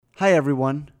Hi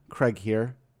everyone, Craig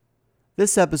here.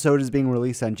 This episode is being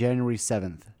released on January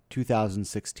 7th,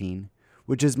 2016,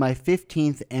 which is my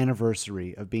 15th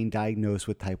anniversary of being diagnosed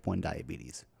with type 1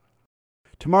 diabetes.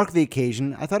 To mark the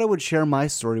occasion, I thought I would share my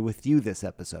story with you this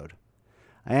episode.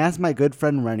 I asked my good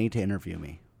friend Rennie to interview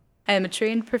me. I am a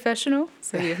trained professional,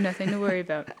 so you have nothing to worry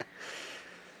about. Do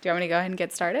you want me to go ahead and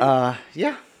get started?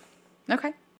 Yeah.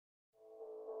 Okay.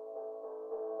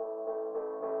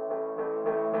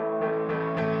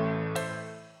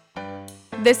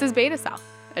 This is Beta Cell,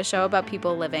 a show about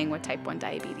people living with type 1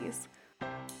 diabetes.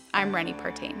 I'm Rennie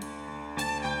Partain.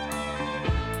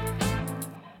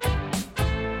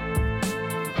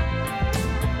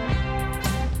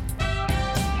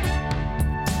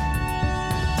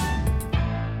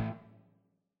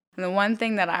 And the one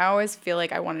thing that I always feel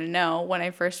like I want to know when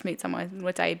I first meet someone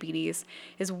with diabetes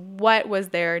is what was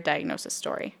their diagnosis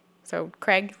story? So,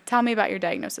 Craig, tell me about your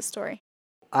diagnosis story.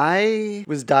 I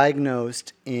was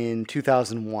diagnosed in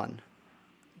 2001,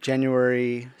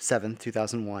 January 7th,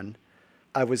 2001.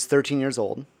 I was 13 years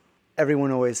old.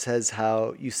 Everyone always says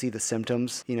how you see the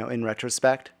symptoms, in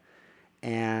retrospect.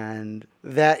 And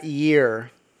that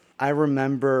year, I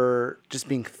remember just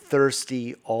being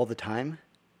thirsty all the time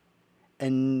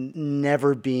and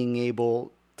never being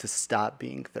able to stop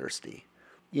being thirsty.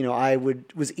 I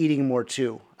was eating more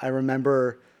too. I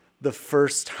remember the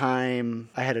first time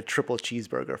I had a triple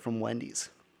cheeseburger from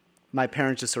Wendy's. My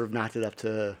parents just sort of knocked it up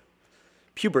to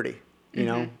puberty,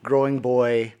 growing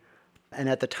boy. And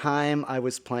at the time, I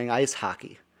was playing ice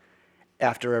hockey.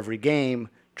 After every game,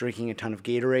 drinking a ton of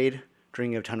Gatorade,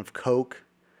 drinking a ton of Coke.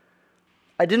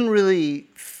 I didn't really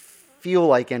feel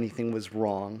like anything was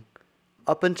wrong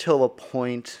up until a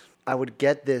point I would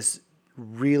get this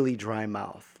really dry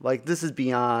mouth. Like, this is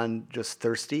beyond just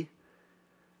thirsty.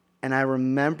 And I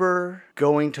remember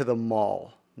going to the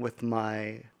mall with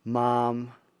my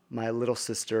mom, my little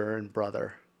sister, and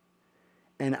brother.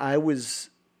 And I was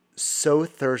so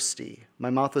thirsty. My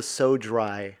mouth was so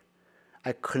dry,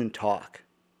 I couldn't talk.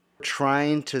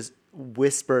 Trying to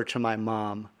whisper to my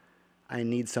mom, I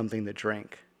need something to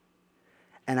drink.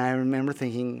 And I remember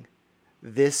thinking,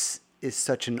 this is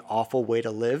such an awful way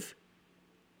to live.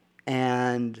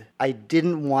 And I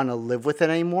didn't want to live with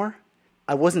it anymore.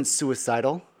 I wasn't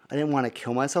suicidal. I didn't want to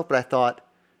kill myself, but I thought,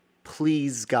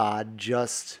 please, God,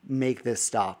 just make this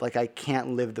stop. Like, I can't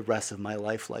live the rest of my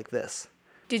life like this.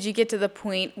 Did you get to the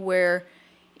point where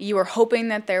you were hoping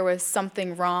that there was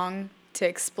something wrong to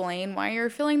explain why you were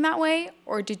feeling that way,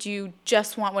 or did you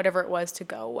just want whatever it was to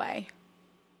go away?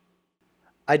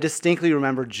 I distinctly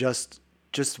remember just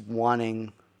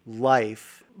wanting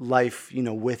life,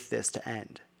 with this to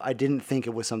end. I didn't think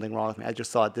it was something wrong with me. I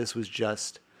just thought this was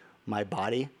just my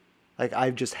body. Like,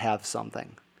 I just have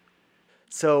something.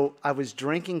 So I was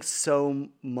drinking so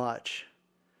much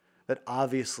that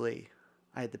obviously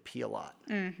I had to pee a lot.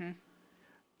 Mm-hmm.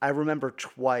 I remember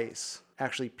twice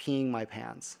actually peeing my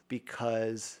pants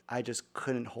because I just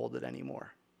couldn't hold it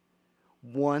anymore.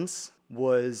 Once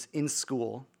was in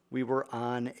school. We were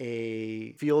on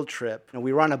a field trip, and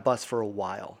we were on a bus for a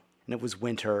while, and it was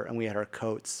winter, and we had our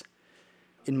coats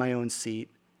in my own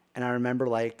seat, and I remember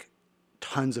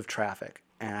tons of traffic,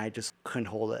 and I just couldn't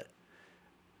hold it.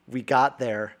 We got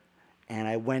there, and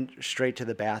I went straight to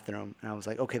the bathroom, and I was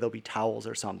like, okay, there'll be towels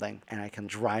or something, and I can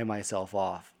dry myself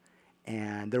off.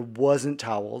 And there wasn't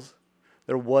towels.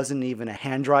 There wasn't even a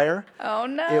hand dryer. Oh,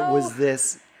 no. It was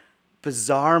this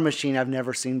bizarre machine I've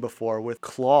never seen before with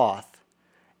cloth,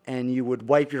 and you would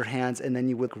wipe your hands, and then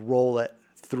you would roll it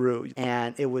through.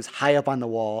 And it was high up on the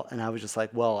wall, and I was just like,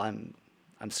 well, I'm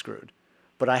screwed.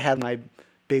 But I had my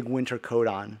big winter coat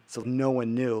on, so no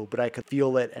one knew, but I could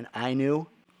feel it, and I knew.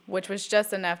 Which was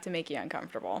just enough to make you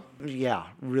uncomfortable. Yeah,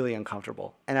 really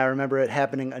uncomfortable. And I remember it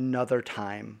happening another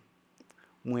time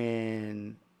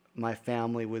when my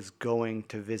family was going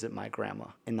to visit my grandma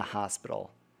in the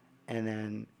hospital, and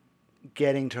then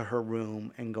getting to her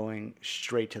room and going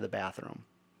straight to the bathroom.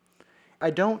 I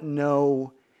don't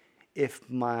know if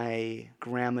my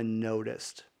grandma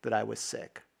noticed that I was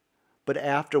sick, but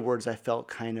afterwards I felt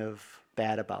kind of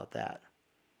bad about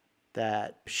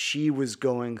that she was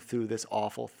going through this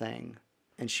awful thing,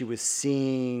 and she was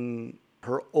seeing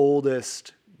her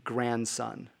oldest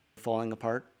grandson falling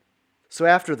apart. So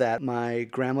after that, my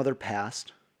grandmother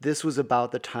passed. This was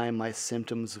about the time my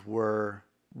symptoms were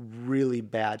really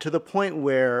bad, to the point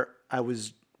where I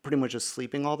was pretty much just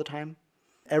sleeping all the time.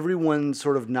 Everyone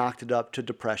sort of knocked it up to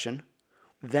depression.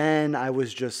 Then I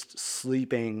was just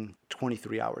sleeping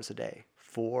 23 hours a day.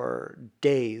 For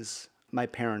days, my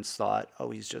parents thought,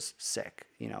 oh, he's just sick.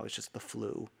 It's just the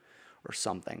flu or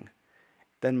something.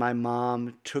 Then my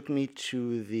mom took me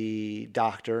to the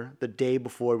doctor the day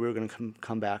before we were going to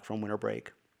come back from winter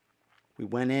break. We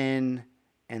went in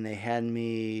and they had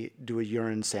me do a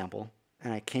urine sample.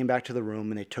 And I came back to the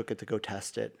room and they took it to go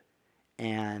test it.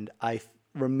 And I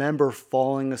remember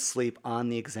falling asleep on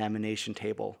the examination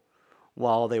table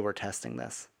while they were testing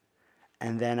this.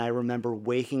 And then I remember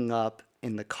waking up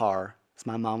in the car as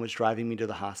my mom was driving me to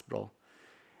the hospital.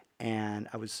 And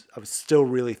I was still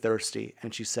really thirsty.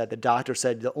 And she said, the doctor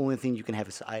said the only thing you can have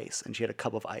is ice. And she had a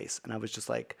cup of ice. And I was just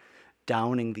like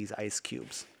downing these ice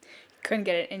cubes. Couldn't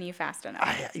get it in you fast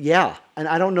enough. Yeah. And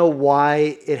I don't know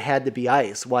why it had to be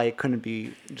ice, why it couldn't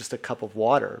be just a cup of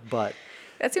water. But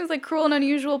that seems like cruel and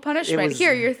unusual punishment.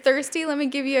 Here, you're thirsty. Let me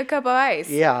give you a cup of ice.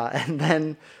 Yeah. And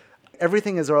then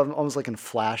everything is almost like in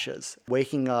flashes.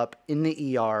 Waking up in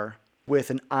the ER with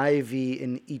an IV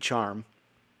in each arm,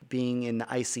 being in the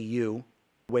ICU,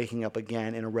 waking up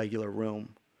again in a regular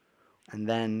room. And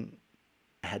then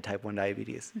I had type 1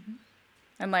 diabetes. Mm-hmm.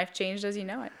 And life changed as you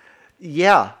know it.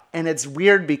 Yeah. And it's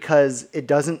weird because it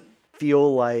doesn't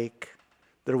feel like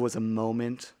there was a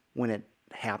moment when it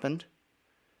happened.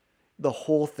 The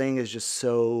whole thing is just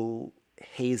so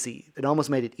hazy. It almost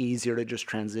made it easier to just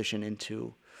transition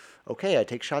into, okay, I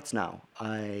take shots now.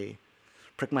 I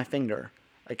prick my finger.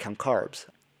 I count carbs.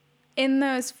 In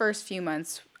those first few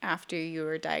months after you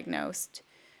were diagnosed,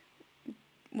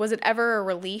 was it ever a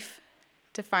relief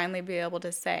to finally be able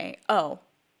to say, oh,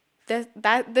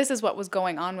 this is what was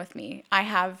going on with me. I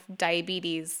have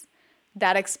diabetes.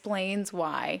 That explains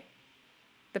why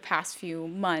the past few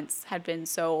months had been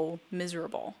so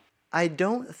miserable. I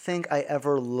don't think I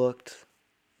ever looked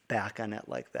back on it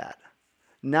like that.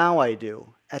 Now I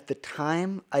do. At the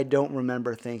time, I don't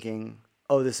remember thinking,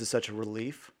 oh, this is such a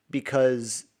relief,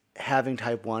 because having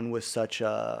type 1 was such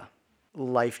a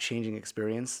life-changing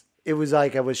experience. It was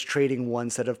like I was trading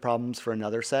one set of problems for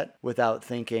another set without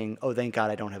thinking, oh, thank God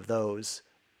I don't have those.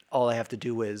 All I have to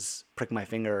do is prick my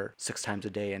finger 6 times a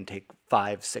day and take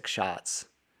 5-6 shots.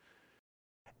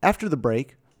 After the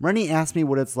break, Rennie asked me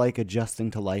what it's like adjusting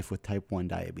to life with type 1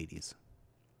 diabetes.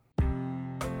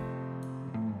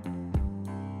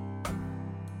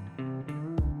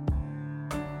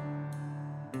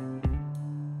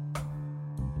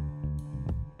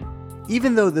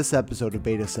 Even though this episode of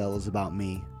Beta Cell is about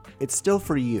me, it's still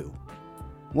for you.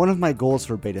 One of my goals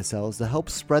for Beta Cell is to help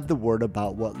spread the word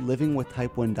about what living with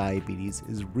type 1 diabetes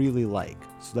is really like,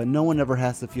 so that no one ever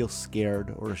has to feel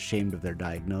scared or ashamed of their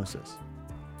diagnosis.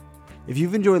 If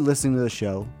you've enjoyed listening to the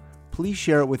show, please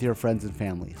share it with your friends and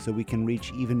family so we can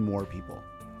reach even more people.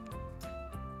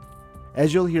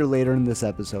 As you'll hear later in this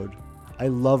episode, I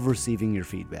love receiving your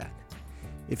feedback.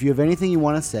 If you have anything you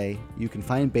want to say, you can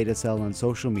find Beta Cell on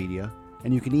social media,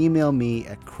 and you can email me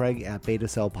at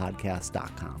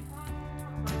craig@betacellpodcast.com.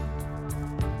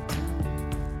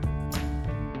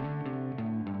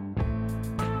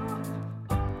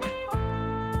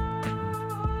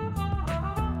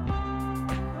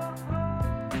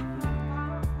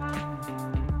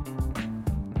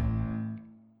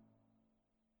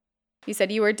 You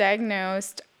said you were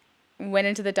diagnosed, went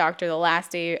into the doctor the last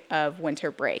day of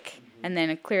winter break, and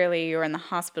then clearly you were in the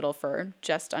hospital for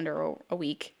just under a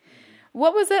week.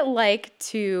 What was it like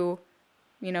to,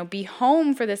 be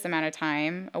home for this amount of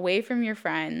time, away from your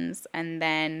friends, and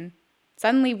then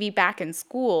suddenly be back in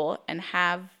school and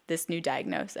have this new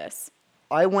diagnosis?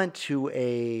 I went to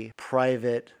a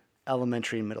private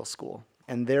elementary and middle school,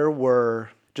 and there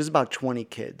were just about 20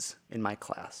 kids in my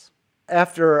class.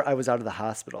 After I was out of the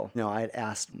hospital, I had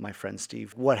asked my friend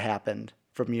Steve, what happened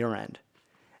from your end?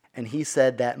 And he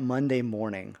said that Monday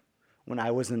morning, when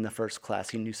I was in the first class,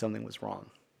 he knew something was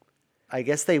wrong. I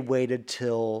guess they waited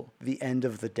till the end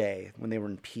of the day when they were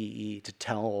in PE to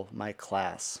tell my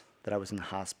class that I was in the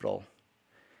hospital.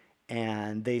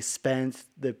 And they spent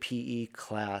the PE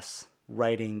class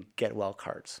writing get well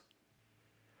cards.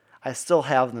 I still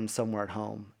have them somewhere at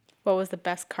home. What was the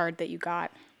best card that you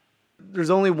got? There's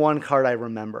only one card I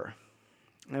remember.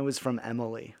 And it was from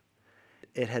Emily.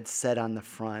 It had said on the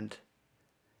front,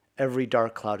 "Every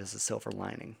dark cloud is a silver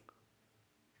lining."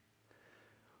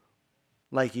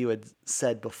 Like you had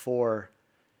said before,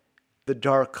 the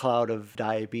dark cloud of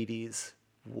diabetes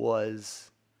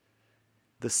was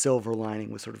the silver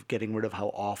lining, was sort of getting rid of how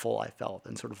awful I felt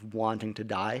and sort of wanting to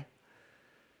die.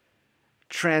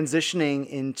 Transitioning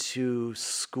into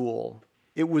school,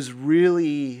 it was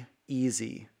really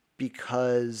easy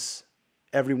because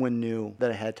everyone knew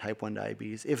that I had type 1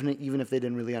 diabetes, even if they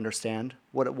didn't really understand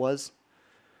what it was.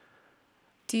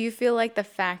 Do you feel like the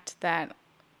fact that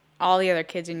all the other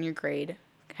kids in your grade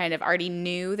kind of already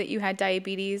knew that you had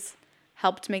diabetes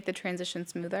helped make the transition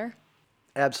smoother?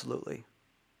 Absolutely.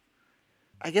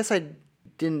 I guess I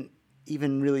didn't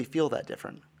even really feel that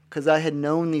different because I had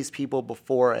known these people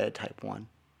before I had type 1.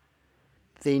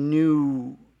 They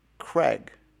knew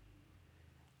Craig.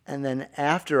 And then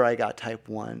after I got type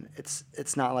 1,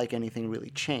 it's not like anything really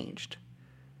changed.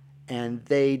 And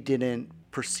they didn't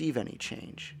perceive any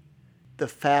change. The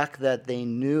fact that they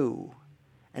knew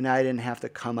and I didn't have to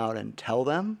come out and tell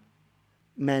them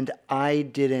meant I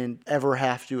didn't ever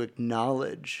have to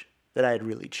acknowledge that I had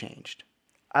really changed.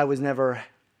 I was never,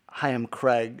 "Hi, I'm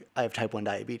Craig, I have type 1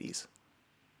 diabetes."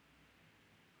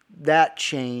 That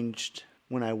changed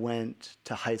when I went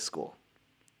to high school.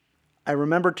 I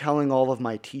remember telling all of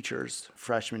my teachers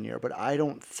freshman year, but I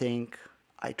don't think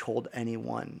I told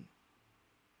anyone.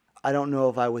 I don't know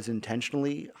if I was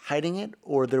intentionally hiding it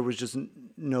or there was just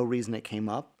no reason it came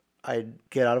up. I'd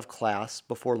get out of class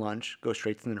before lunch, go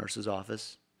straight to the nurse's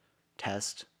office,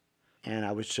 test, and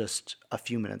I was just a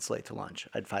few minutes late to lunch.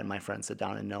 I'd find my friends sit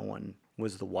down and no one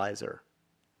was the wiser.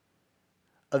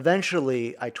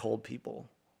 Eventually, I told people,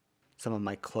 some of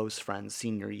my close friends,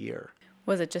 senior year.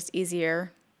 Was it just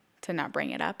easier to not bring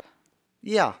it up?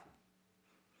 Yeah.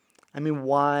 I mean,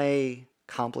 why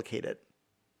complicate it?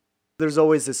 There's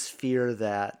always this fear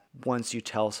that once you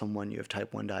tell someone you have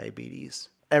type 1 diabetes,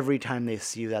 every time they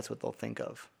see you, that's what they'll think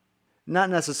of. Not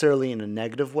necessarily in a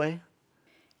negative way.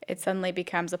 It suddenly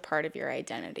becomes a part of your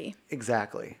identity.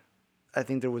 Exactly. I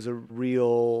think there was a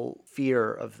real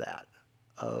fear of that,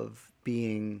 of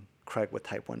being Craig with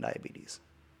type 1 diabetes.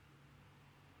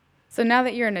 So now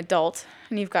that you're an adult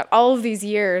and you've got all of these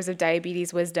years of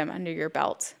diabetes wisdom under your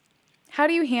belt, how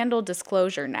do you handle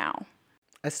disclosure now?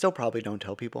 I still probably don't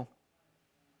tell people.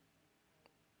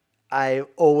 I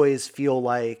always feel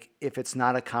like if it's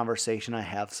not a conversation I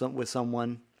have with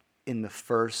someone in the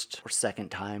first or second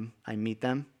time I meet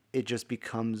them, it just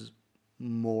becomes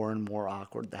more and more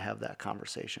awkward to have that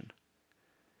conversation.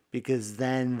 Because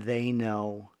then they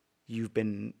know you've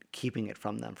been keeping it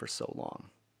from them for so long.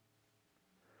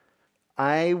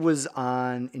 I was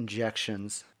on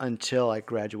injections until I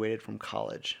graduated from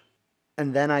college.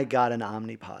 And then I got an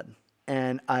Omnipod.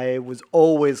 And I was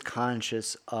always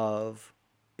conscious of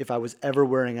if I was ever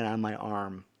wearing it on my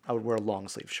arm, I would wear a long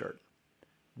sleeve shirt.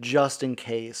 Just in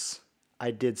case I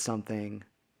did something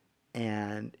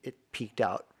and it peeked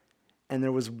out. And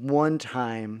there was one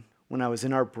time when I was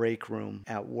in our break room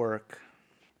at work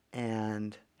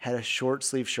and had a short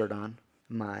sleeve shirt on.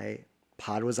 My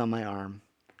pod was on my arm.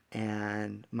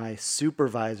 And my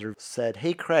supervisor said,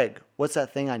 "Hey, Craig, what's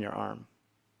that thing on your arm?"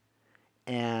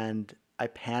 And I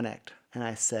panicked and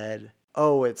I said,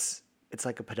 "Oh, it's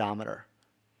like a pedometer."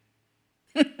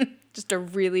 Just a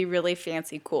really, really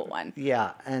fancy, cool one.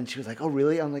 Yeah. And she was like, "Oh,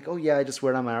 really?" I'm like, "Oh, yeah, I just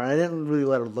wear it on my arm." And I didn't really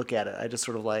let her look at it. I just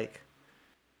sort of like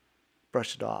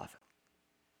brushed it off.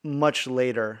 Much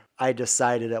later, I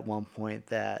decided at one point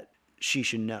that she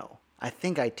should know. I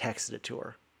think I texted it to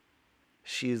her.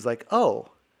 She's like, "Oh,"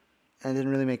 and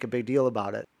didn't really make a big deal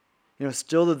about it.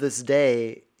 Still to this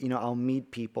day, I'll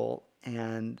meet people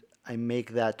and I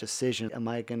make that decision. Am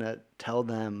I going to tell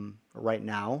them right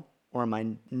now or am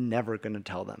I never going to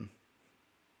tell them?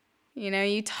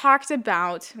 You talked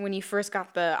about when you first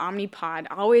got the Omnipod,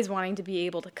 always wanting to be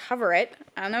able to cover it.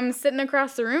 And I'm sitting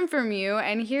across the room from you,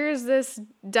 and here's this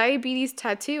diabetes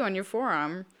tattoo on your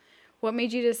forearm. What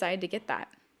made you decide to get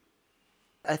that?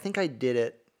 I think I did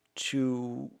it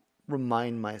to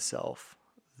remind myself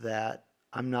that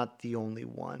I'm not the only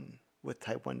one with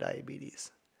type 1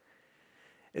 diabetes.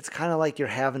 It's kind of like you're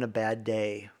having a bad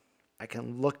day. I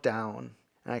can look down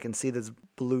and I can see this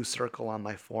blue circle on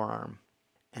my forearm.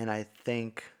 And I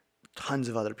think tons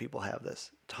of other people have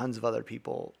this. Tons of other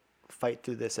people fight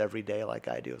through this every day like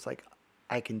I do. It's like,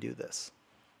 I can do this.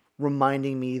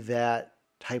 Reminding me that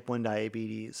type 1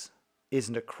 diabetes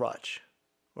isn't a crutch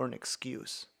or an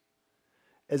excuse.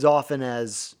 As often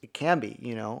as it can be,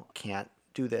 can't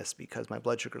do this because my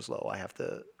blood sugar's low.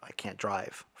 I can't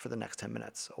drive for the next 10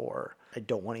 minutes, or I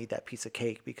don't want to eat that piece of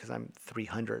cake because I'm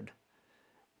 300.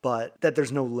 But that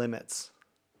there's no limits.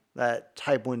 That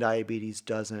type 1 diabetes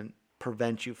doesn't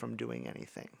prevent you from doing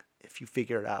anything if you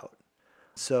figure it out.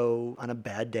 So on a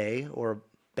bad day or a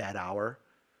bad hour,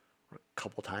 or a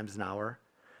couple times an hour,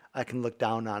 I can look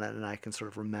down on it and I can sort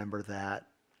of remember that,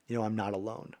 I'm not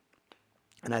alone.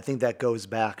 And I think that goes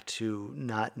back to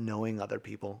not knowing other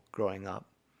people growing up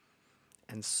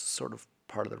and sort of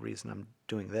part of the reason I'm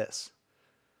doing this.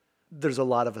 There's a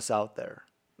lot of us out there.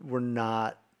 We're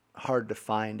not hard to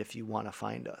find if you want to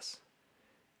find us.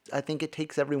 I think it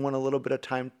takes everyone a little bit of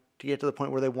time to get to the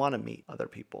point where they want to meet other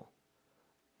people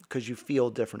because you feel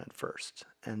different at first.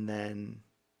 And then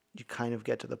you kind of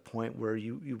get to the point where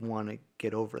you want to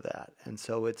get over that. And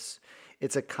so it's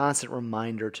it's a constant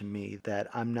reminder to me that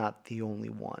I'm not the only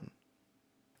one.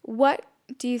 What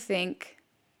do you think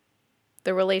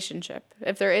the relationship,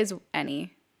 if there is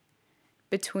any,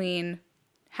 between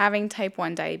having type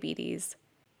 1 diabetes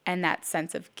and that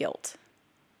sense of guilt?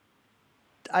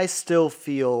 I still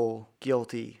feel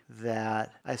guilty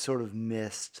that I sort of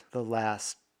missed the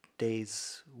last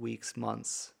days, weeks,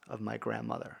 months of my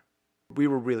grandmother. We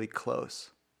were really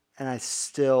close, and I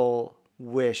still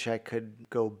wish I could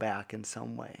go back in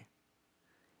some way.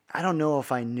 I don't know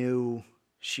if I knew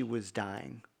she was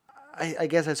dying. I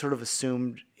guess I sort of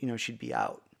assumed, she'd be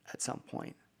out at some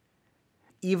point.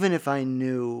 Even if I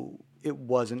knew it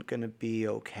wasn't going to be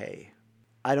okay,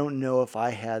 I don't know if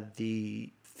I had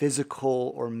the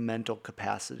physical or mental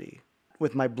capacity,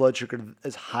 with my blood sugar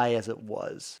as high as it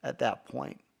was at that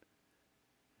point,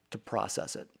 to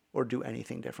process it or do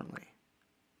anything differently.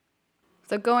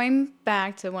 So going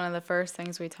back to one of the first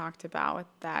things we talked about with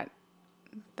that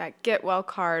get well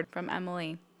card from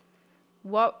Emily,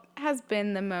 what has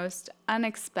been the most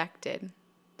unexpected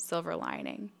silver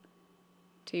lining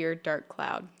to your dark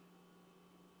cloud?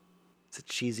 Is it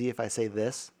cheesy if I say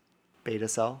this? Beta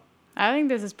cell? I think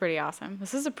this is pretty awesome.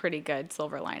 This is a pretty good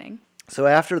silver lining. So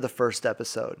after the first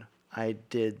episode, I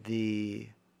did the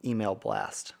email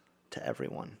blast to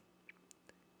everyone.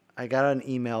 I got an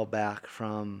email back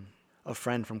from a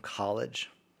friend from college,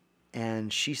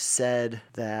 and she said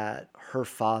that her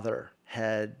father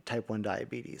had type 1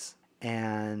 diabetes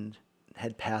and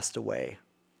had passed away,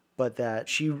 but that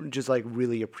she just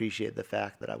really appreciated the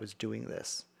fact that I was doing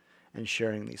this and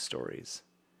sharing these stories.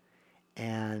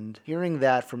 And hearing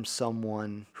that from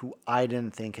someone who I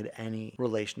didn't think had any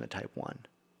relation to type 1,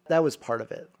 that was part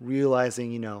of it.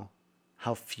 Realizing,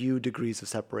 how few degrees of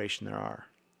separation there are.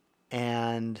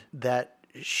 And that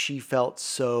she felt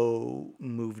so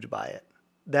moved by it.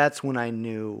 That's when I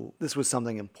knew this was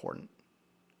something important.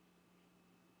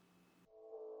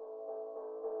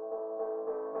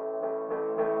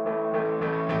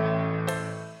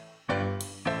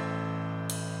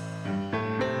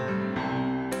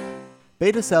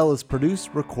 Beta Cell is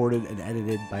produced, recorded, and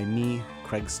edited by me,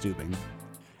 Craig Stubing,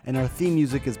 and our theme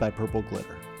music is by Purple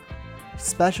Glitter.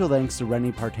 Special thanks to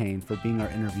Rennie Partain for being our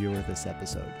interviewer this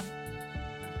episode.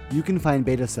 You can find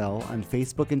Beta Cell on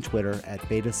Facebook and Twitter at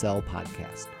Beta Cell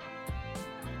Podcast.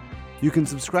 You can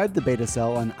subscribe to Beta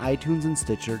Cell on iTunes and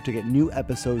Stitcher to get new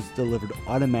episodes delivered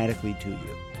automatically to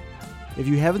you. If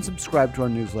you haven't subscribed to our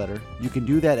newsletter, you can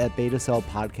do that at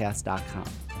betacellpodcast.com.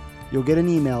 You'll get an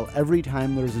email every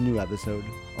time there's a new episode,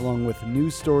 along with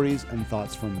news stories and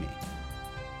thoughts from me.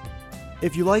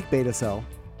 If you like Beta Cell,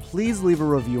 please leave a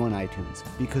review on iTunes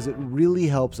because it really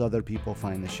helps other people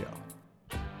find the show.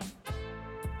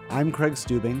 I'm Craig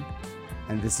Stubing,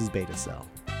 and this is Beta Cell.